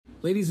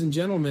Ladies and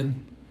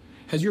gentlemen,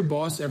 has your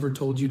boss ever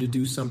told you to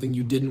do something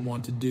you didn't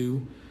want to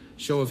do?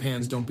 Show of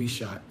hands, don't be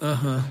shy.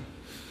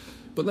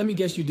 But let me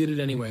guess you did it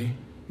anyway.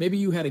 Maybe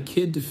you had a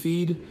kid to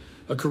feed,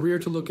 a career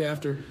to look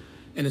after,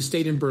 an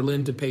estate in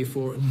Berlin to pay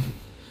for.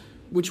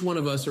 Which one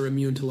of us are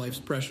immune to life's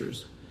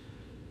pressures?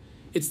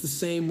 It's the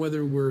same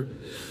whether we're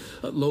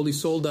a lowly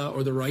soldat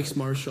or the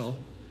Reichsmarschall.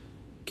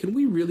 Can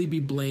we really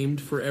be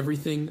blamed for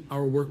everything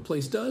our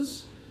workplace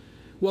does?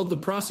 Well, the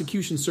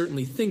prosecution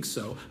certainly thinks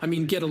so. I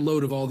mean, get a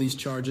load of all these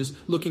charges.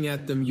 Looking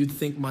at them, you'd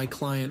think my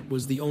client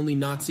was the only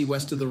Nazi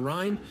west of the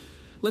Rhine.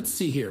 Let's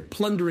see here.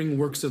 Plundering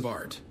works of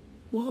art.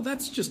 Well,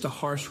 that's just a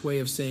harsh way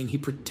of saying he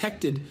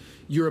protected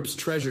Europe's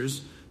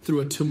treasures through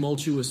a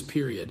tumultuous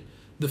period.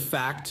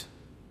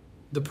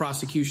 The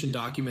prosecution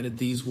documented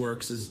these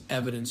works as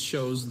evidence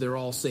shows they're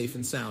all safe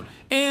and sound.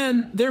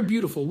 And they're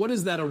beautiful. What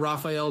is that, a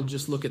Raphael?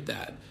 Just look at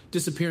that.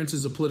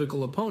 Disappearances of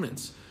political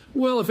opponents.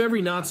 Well, if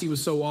every Nazi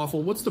was so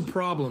awful, what's the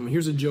problem?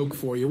 Here's a joke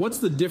for you. What's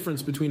the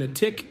difference between a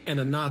tick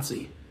and a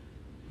Nazi?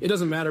 It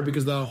doesn't matter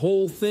because the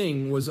whole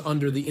thing was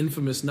under the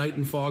infamous Night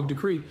and Fog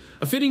Decree.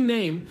 A fitting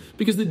name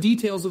because the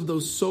details of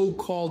those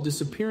so-called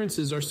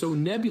disappearances are so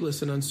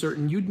nebulous and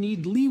uncertain you'd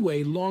need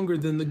leeway longer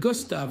than the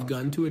Gustav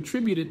gun to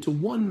attribute it to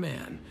one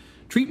man.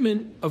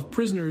 Treatment of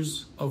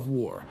prisoners of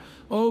war.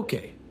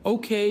 Okay,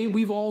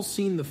 we've all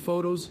seen the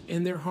photos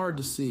and they're hard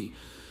to see.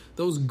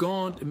 Those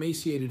gaunt,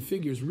 emaciated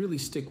figures really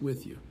stick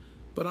with you.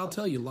 But I'll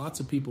tell you, lots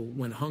of people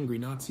went hungry,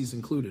 Nazis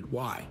included.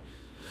 Why?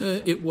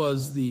 It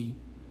was the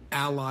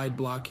Allied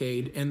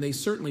blockade, and they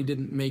certainly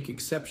didn't make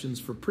exceptions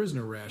for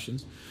prisoner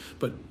rations.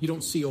 But you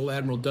don't see old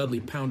Admiral Dudley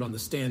pound on the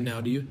stand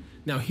now, do you?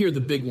 Now hear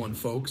the big one,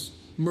 folks.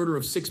 Murder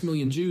of 6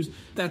 million Jews.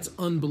 That's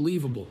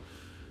unbelievable.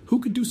 Who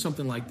could do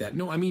something like that?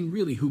 No, I mean,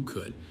 really, who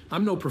could?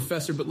 I'm no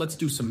professor, but let's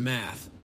do some math.